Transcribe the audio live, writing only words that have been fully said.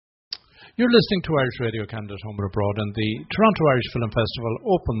You're listening to Irish Radio Canada Home or Abroad, and the Toronto Irish Film Festival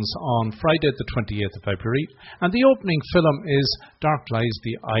opens on Friday the 28th of February, and the opening film is Dark Lies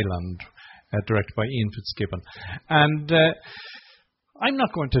the Island, directed by Ian Fitzgibbon. And I'm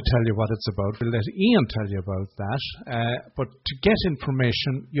not going to tell you what it's about. We'll let Ian tell you about that. But to get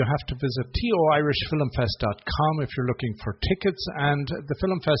information, you have to visit toirishfilmfest.com if you're looking for tickets. And the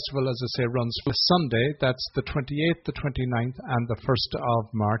film festival, as I say, runs for Sunday. That's the 28th, the 29th, and the 1st of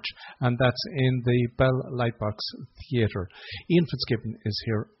March. And that's in the Bell Lightbox Theatre. Ian Fitzgibbon is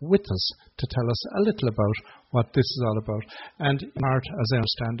here with us to tell us a little about what this is all about. And part, as I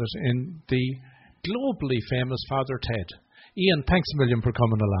understand it, in the globally famous Father Ted. Ian, thanks a million for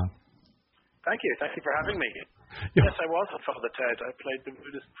coming along. Thank you. Thank you for having me. Yeah. Yes, I was at Father Ted. I played the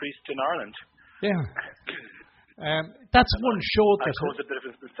Buddhist priest in Ireland. Yeah. That's one show that caused a bit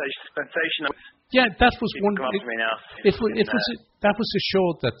of a sensation. Yeah, that was one. That was a show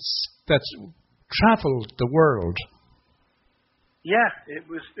that's travelled the world. Yeah, it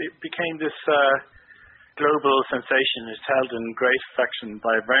became this global sensation. It's held in great affection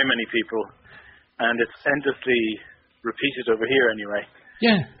by very many people, and it's endlessly repeated over here anyway.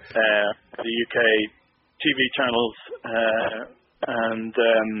 Yeah. The UK TV channels, and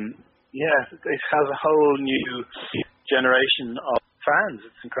it has a whole new generation of fans.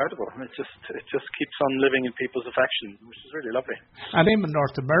 It's incredible. It just keeps on living in people's affection, which is really lovely. And in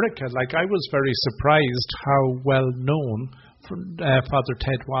North America, I was very surprised how well known Father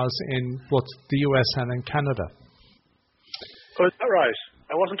Ted was in both the US and in Canada. Oh, is that right?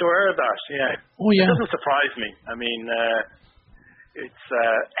 I wasn't aware of that. Yeah. Oh, yeah. It doesn't surprise me. I mean, it's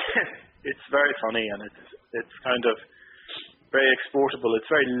very funny, and it's kind of very exportable.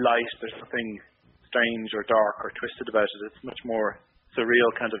 It's very light. There's nothing strange or dark or twisted about it. It's much more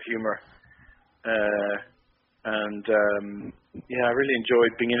surreal kind of humor. I really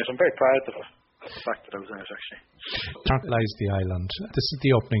enjoyed being in it. I'm very proud of the fact that I was in it, actually. Dark Lies the Island. This is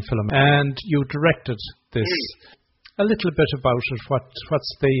the opening film, and you directed this. A little bit about it. What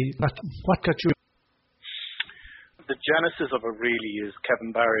got you? The genesis of it really is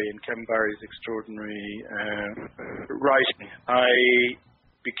Kevin Barry and Kevin Barry's extraordinary writing. I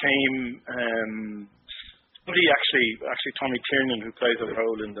became actually Tommy Tiernan, who plays a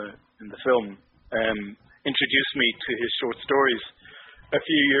role in the film, introduced me to his short stories a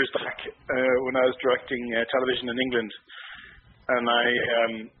few years back when I was directing television in England, and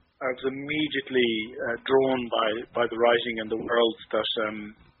I was immediately drawn by the writing and the worlds that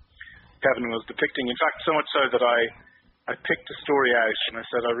Kevin was depicting. In fact, so much so that I picked a story out and I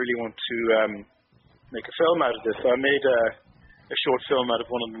said, I really want to make a film out of this. So I made a short film out of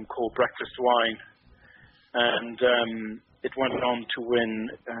one of them called Breakfast Wine, and it went on to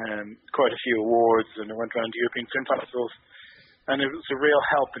win quite a few awards, and it went around European film festivals, and it was a real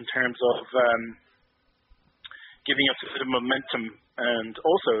help in terms of giving us a bit of momentum and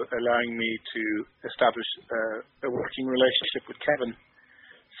also allowing me to establish a working relationship with Kevin.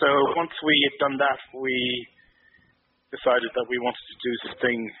 So once we had done that, we decided that we wanted to do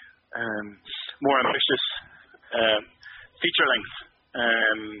something more ambitious, feature length.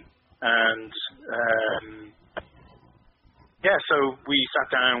 So we sat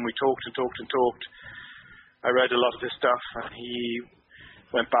down, we talked and talked and talked. I read a lot of his stuff, and he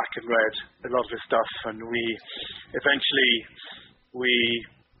went back and read a lot of his stuff, and we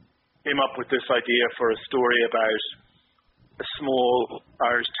came up with this idea for a story about a small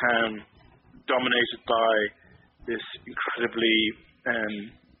Irish town dominated by this incredibly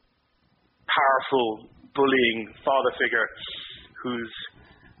powerful, bullying father figure whose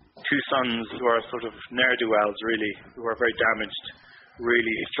two sons, who are sort of ne'er-do-wells really, who are very damaged,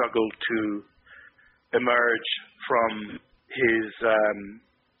 really struggled to emerge from his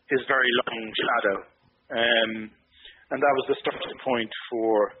very long shadow. And that was the starting point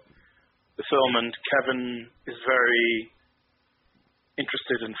for the film, and Kevin is very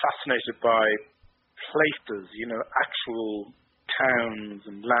interested and fascinated by places, actual towns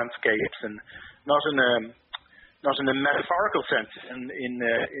and landscapes, and not in a metaphorical sense, in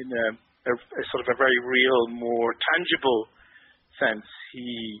a sort of a very real, more tangible sense.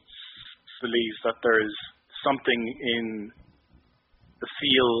 He believes that there is something in the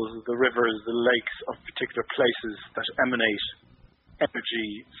fields, the rivers, the lakes of particular places that emanate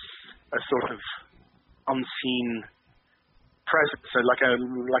energy, a sort of unseen presence, like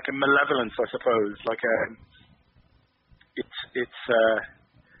a malevolence, I suppose.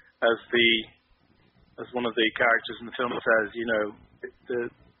 As one of the characters in the film says,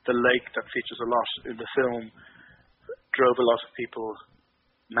 the lake that features a lot in the film drove a lot of people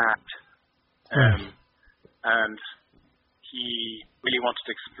mad, and he really wanted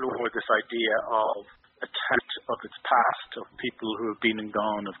to explore this idea of a taint of its past, of people who have been and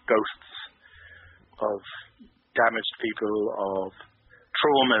gone, of ghosts, of damaged people, of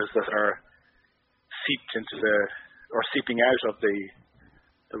traumas that are seeping out of the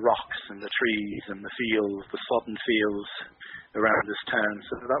rocks and the trees and the fields, the sodden fields around this town.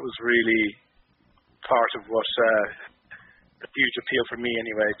 So that was really part of what a huge appeal for me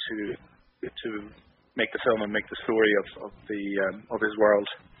anyway, to make the film and make the story of his world.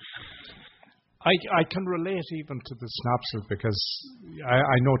 I can relate even to the synopsis because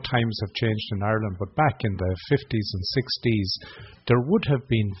I know times have changed in Ireland, but back in the 50s and 60s, there would have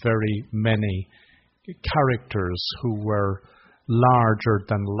been very many characters who were larger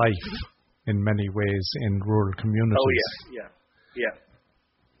than life in many ways in rural communities. Oh yeah.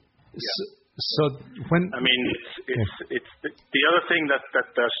 So when it's the other thing that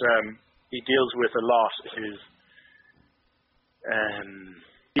he deals with a lot is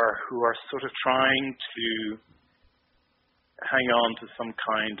who are sort of trying to hang on to some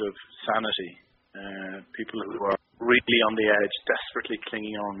kind of sanity. People who are really on the edge, desperately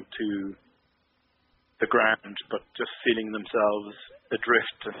clinging on to the ground, but just feeling themselves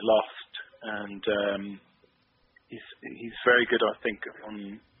adrift and lost. And he's very good, I think,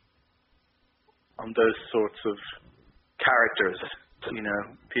 on those sorts of characters. You know,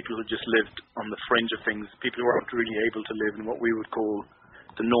 people who just lived on the fringe of things, people who aren't really able to live in what we would call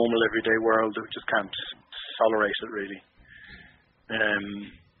the normal everyday world, who just can't tolerate it really.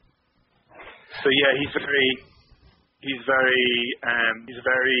 So yeah, he's very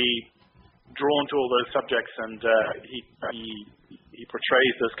drawn to all those subjects, and he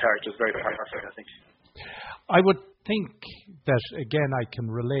portrays those characters very powerfully, I think. I would think that, again, I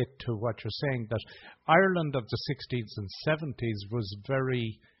can relate to what you're saying, that Ireland of the 60s and 70s was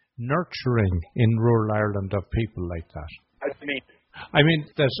very nurturing in rural Ireland of people like that. I mean,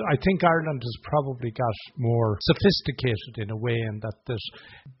 that I think Ireland has probably got more sophisticated in a way, and that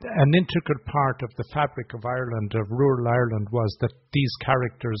an integral part of the fabric of Ireland, of rural Ireland, was that these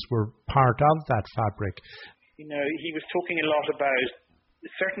characters were part of that fabric. You know, he was talking a lot about,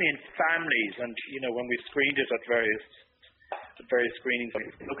 certainly in families, and you know, when we screened it at various screenings,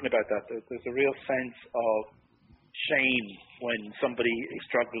 we were talking about that. There's a real sense of shame when somebody is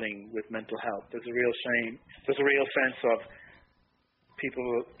struggling with mental health. There's a real shame. There's a real sense of people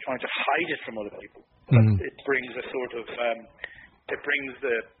trying to hide it from other people. Mm-hmm. It brings a sort of it brings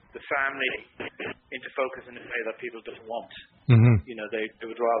the family into focus in a way that people don't want. Mm-hmm. You know, they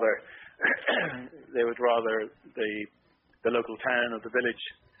would rather the local town or the village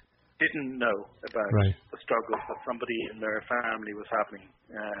didn't know about the struggles that somebody in their family was having.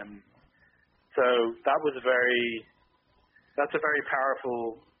 So that's a very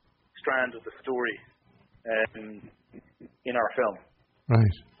powerful strand of the story in our film.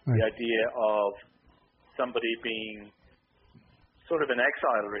 Right. The idea of somebody being sort of in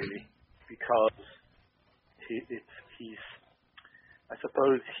exile, really, because I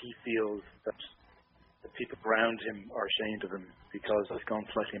suppose he feels that the people around him are ashamed of him because he's gone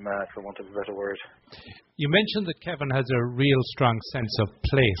slightly mad, for want of a better word. You mentioned that Kevin has a real strong sense of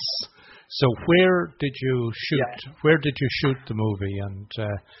place. So where did you shoot? Yeah. Where did you shoot the movie, and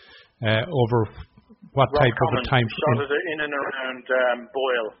over what type of a time? Shot it in and around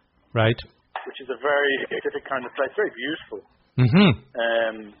Boyle, right? Which is a very specific kind of place, very beautiful. Mm-hmm.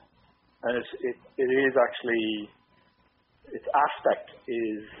 And it is actually, its aspect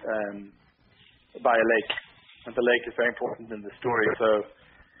is by a lake, and the lake is very important in the story. So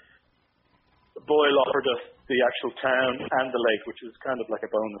Boyle offered us the actual town and the lake, which is kind of like a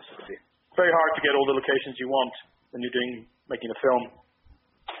bonus. It's very hard to get all the locations you want when you're making a film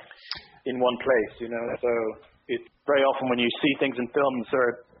in one place, you know. So it's very often when you see things in films,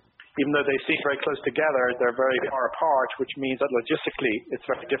 even though they seem very close together, they're very far apart, which means that logistically it's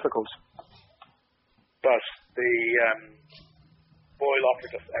very difficult. But the Boyle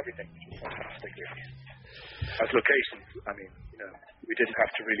offered us everything, which was fantastic, really. As locations, I mean, you know, we didn't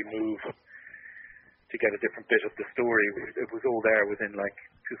have to really move to get a different bit of the story. It was all there within like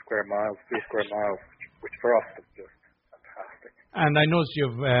 3 square miles, which for us was just fantastic. And I know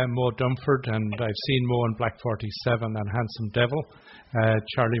you've Mo Dumford, and I've seen Mo in Black 47 and Handsome Devil,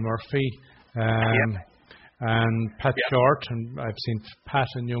 Charlie Murphy, and Pat Short, and I've seen Pat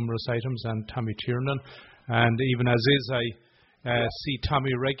in numerous items, and Tommy Tiernan. And even as is, I see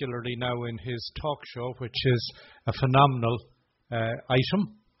Tommy regularly now in his talk show, which is a phenomenal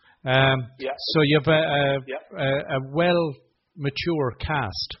item. So you have a well-mature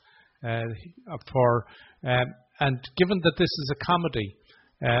cast and given that this is a comedy,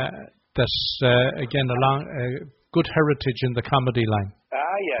 that again good heritage in the comedy line.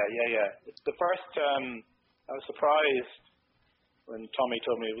 Yeah. It's the first. I was surprised when Tommy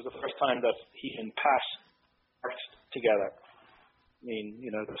told me it was the first time that he and Pat worked together. I mean,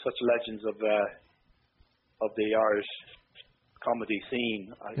 they're such legends of the Irish comedy scene.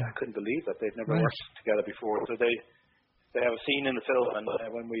 I couldn't believe that they've never worked together before. So they have a scene in the film, and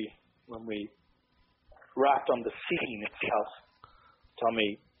when we wrapped on the scene itself,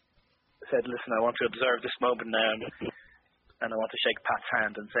 Tommy said, "Listen, I want to observe this moment now, and I want to shake Pat's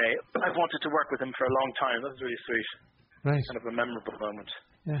hand and say I've wanted to work with him for a long time." That was really sweet. Right. Kind of a memorable moment.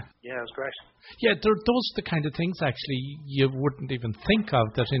 Yeah. Yeah, it was great. Yeah, those are the kind of things actually you wouldn't even think of,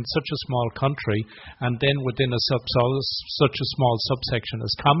 that in such a small country, and then within such a small subsection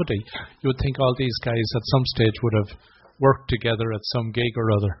as comedy, you would think all these guys at some stage would have worked together at some gig or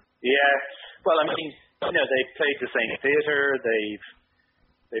other. Yeah. Well, I mean, they played the same theatre.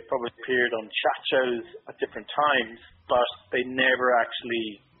 They've probably appeared on chat shows at different times, but they never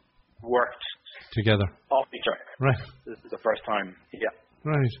actually worked together off each other. Right. This is the first time. Yeah.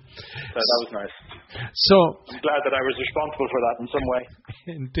 Right. So that was nice. So I'm glad that I was responsible for that in some way.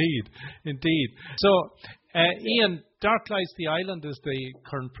 Indeed. So, Ian, Dark Lies the Island is the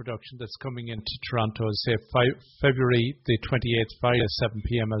current production that's coming into Toronto, say February the 28th, Friday, 7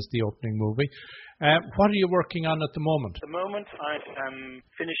 p.m. as the opening movie. What are you working on at the moment? At the moment, I am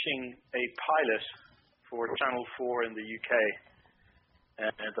finishing a pilot for Channel 4 in the UK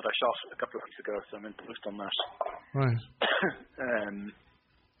that I shot a couple of weeks ago, so I'm in post on that. Right.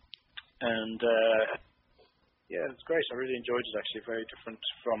 Yeah, it's great. I really enjoyed it, actually. Very different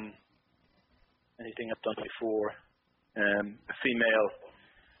from anything I've done before. An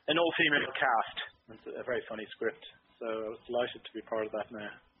all-female cast. It's a very funny script. So I was delighted to be part of that now.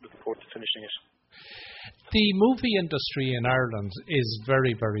 Looking forward to finishing it. The movie industry in Ireland is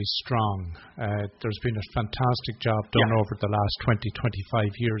very, very strong. There's been a fantastic job done over the last 20, 25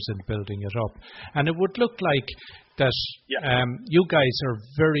 years in building it up. And it would look like that you guys are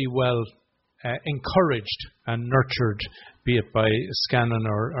very well encouraged and nurtured, be it by Scannon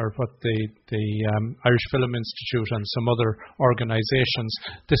or what the Irish Film Institute and some other organisations.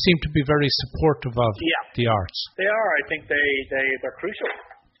 They seem to be very supportive of the arts. They are. I think they're crucial.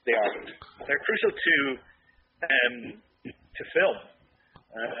 They are. They're crucial to film,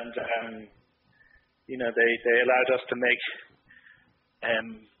 and they allowed us to make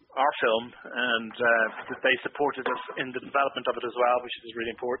our film, and they supported us in the development of it as well, which is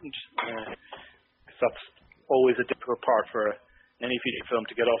really important. That's always a difficult part for any feature film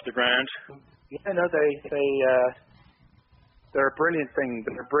to get off the ground. They're a brilliant thing.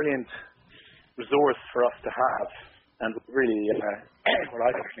 They're a brilliant resource for us to have. And really, what I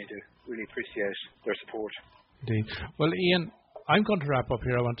definitely do, really appreciate their support. Indeed. Well, Ian, I'm going to wrap up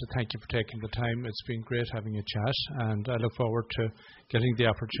here. I want to thank you for taking the time. It's been great having a chat, and I look forward to getting the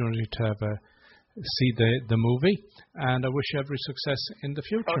opportunity to see the movie, and I wish you every success in the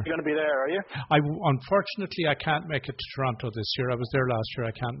future. Oh, you're going to be there, are you? Unfortunately, I can't make it to Toronto this year. I was there last year.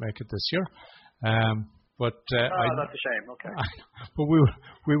 I can't make it this year. But that's a shame. Okay. But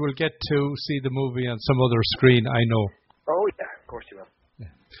we will get to see the movie on some other screen, I know. Oh yeah, of course you will. Yeah.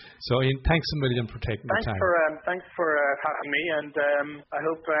 So Ian, thanks a million for taking the time. Thanks for having me, and I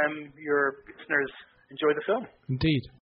hope your listeners enjoy the film. Indeed.